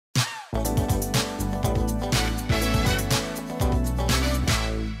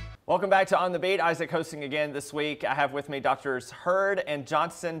Welcome back to On the Beat. Isaac hosting again this week. I have with me Doctors Hurd and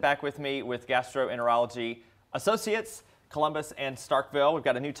Johnson back with me with Gastroenterology Associates, Columbus and Starkville. We've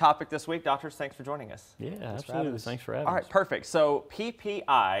got a new topic this week. Doctors, thanks for joining us. Yeah, absolutely. Thanks for having us. All right, perfect. So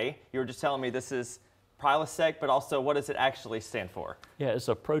PPI, you were just telling me this is Prilosec, but also what does it actually stand for? Yeah, it's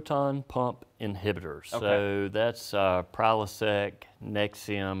a proton pump inhibitor. Okay. So that's Prilosec,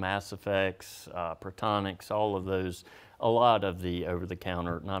 Nexium, Acifex, Protonix, all of those. A lot of the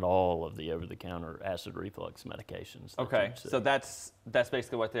over-the-counter, not all of the over-the-counter acid reflux medications. Okay, so that's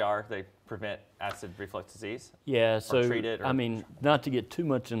basically what they are. They prevent acid reflux disease? Yeah, so treat it, I mean, not to get too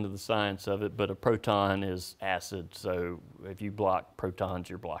much into the science of it, but a proton is acid. So if you block protons,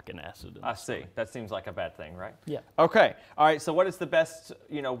 you're blocking acid. I see. That seems like a bad thing, right? Yeah. Okay. All right. So what is the best,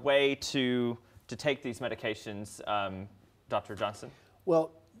 way to take these medications, Dr. Johnson?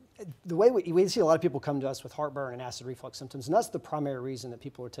 Well, the way we see a lot of people come to us with heartburn and acid reflux symptoms, and that's the primary reason that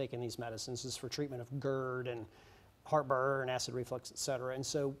people are taking these medicines is for treatment of GERD and heartburn, acid reflux, et cetera. And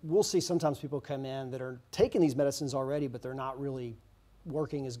so we'll see sometimes people come in that are taking these medicines already, but they're not really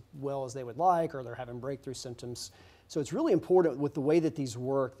working as well as they would like, or they're having breakthrough symptoms. So it's really important with the way that these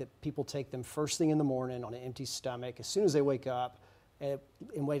work that people take them first thing in the morning on an empty stomach, as soon as they wake up,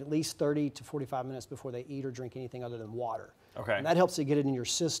 and wait at least 30 to 45 minutes before they eat or drink anything other than water. Okay. And that helps to get it in your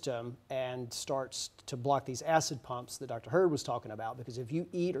system and starts to block these acid pumps that Dr. Hurd was talking about, because if you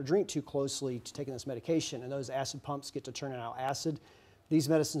eat or drink too closely to taking this medication and those acid pumps get to turning out acid, these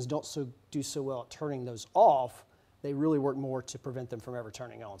medicines don't do so well at turning those off. They really work more to prevent them from ever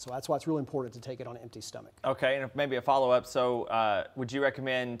turning on. So that's why it's really important to take it on an empty stomach. Okay, and maybe a follow-up. So would you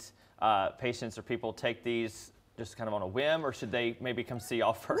recommend patients or people take these just kind of on a whim, or should they maybe come see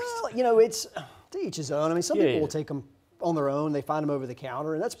y'all first? Well, it's to each his own. I mean, some people will take them on their own. They find them over the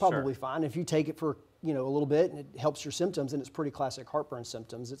counter, and that's probably fine. If you take it for a little bit and it helps your symptoms, and it's pretty classic heartburn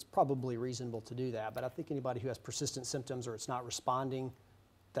symptoms, it's probably reasonable to do that. But I think anybody who has persistent symptoms or it's not responding,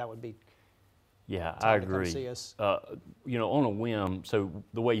 that would be I agree. See us. On a whim, so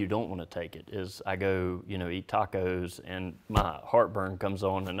the way you don't want to take it is I go, eat tacos, and my heartburn comes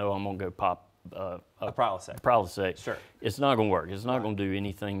on, and I'm going to go pop a Prilosec. Sure. It's not going to work. It's not going to do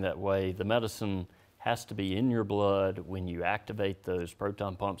anything that way. The medicine has to be in your blood when you activate those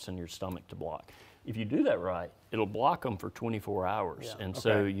proton pumps in your stomach to block. If you do that right, it'll block them for 24 hours. Yeah. And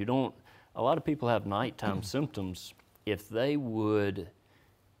so you don't, a lot of people have nighttime symptoms. If they would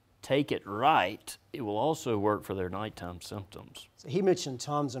take it right, it will also work for their nighttime symptoms. So he mentioned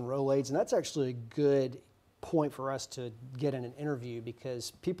Tums and Rolaids, and that's actually a good point for us to get in an interview, because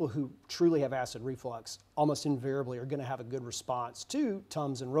people who truly have acid reflux almost invariably are going to have a good response to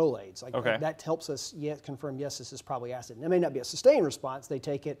Tums and Rolaids. That helps us confirm, yes, this is probably acid. And it may not be a sustained response. They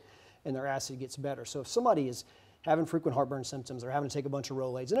take it and their acid gets better. So if somebody is having frequent heartburn symptoms, they're having to take a bunch of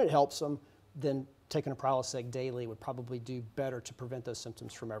Rolaids and it helps them, then taking a Prilosec daily would probably do better to prevent those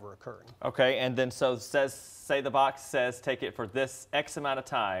symptoms from ever occurring. Okay, and then say the box says take it for this X amount of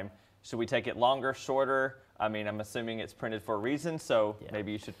time. Should we take it longer, shorter? I mean, I'm assuming it's printed for a reason, so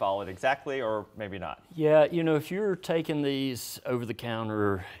maybe you should follow it exactly, or maybe not. Yeah, if you're taking these over the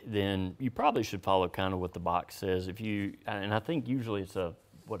counter, then you probably should follow kind of what the box says. And I think usually it's a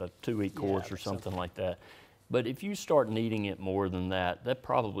 2-week course or something like that. But if you start needing it more than that, that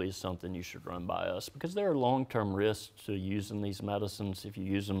probably is something you should run by us, because there are long-term risks to using these medicines if you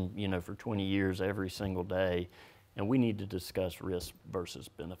use them, for 20 years every single day. And we need to discuss risk versus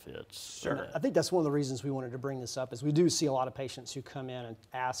benefits. Sure. I think that's one of the reasons we wanted to bring this up, is we do see a lot of patients who come in and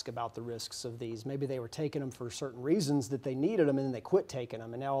ask about the risks of these. Maybe they were taking them for certain reasons that they needed them, and then they quit taking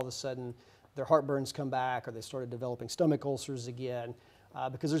them, and now all of a sudden their heartburns come back, or they started developing stomach ulcers again,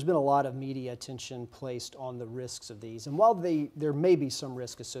 because there's been a lot of media attention placed on the risks of these. And while there may be some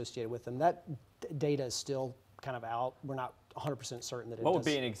risk associated with them, that data is still kind of out. We're not 100% certain that it does. What would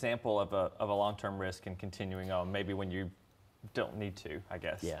be an example of a long-term risk in continuing on, maybe when you don't need to, I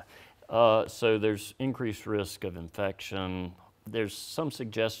guess? Yeah. So there's increased risk of infection. There's some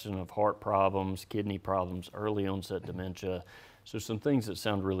suggestion of heart problems, kidney problems, early onset dementia. So some things that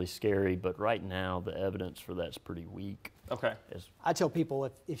sound really scary, but right now the evidence for that's pretty weak. Okay. I tell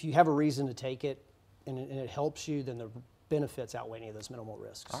people if you have a reason to take it and it helps you, then the benefits outweigh any of those minimal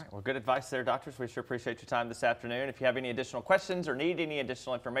risks. All right, well, good advice there, doctors. We sure appreciate your time this afternoon. If you have any additional questions or need any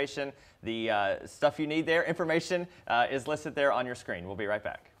additional information, the stuff you need there, information is listed there on your screen. We'll be right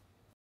back.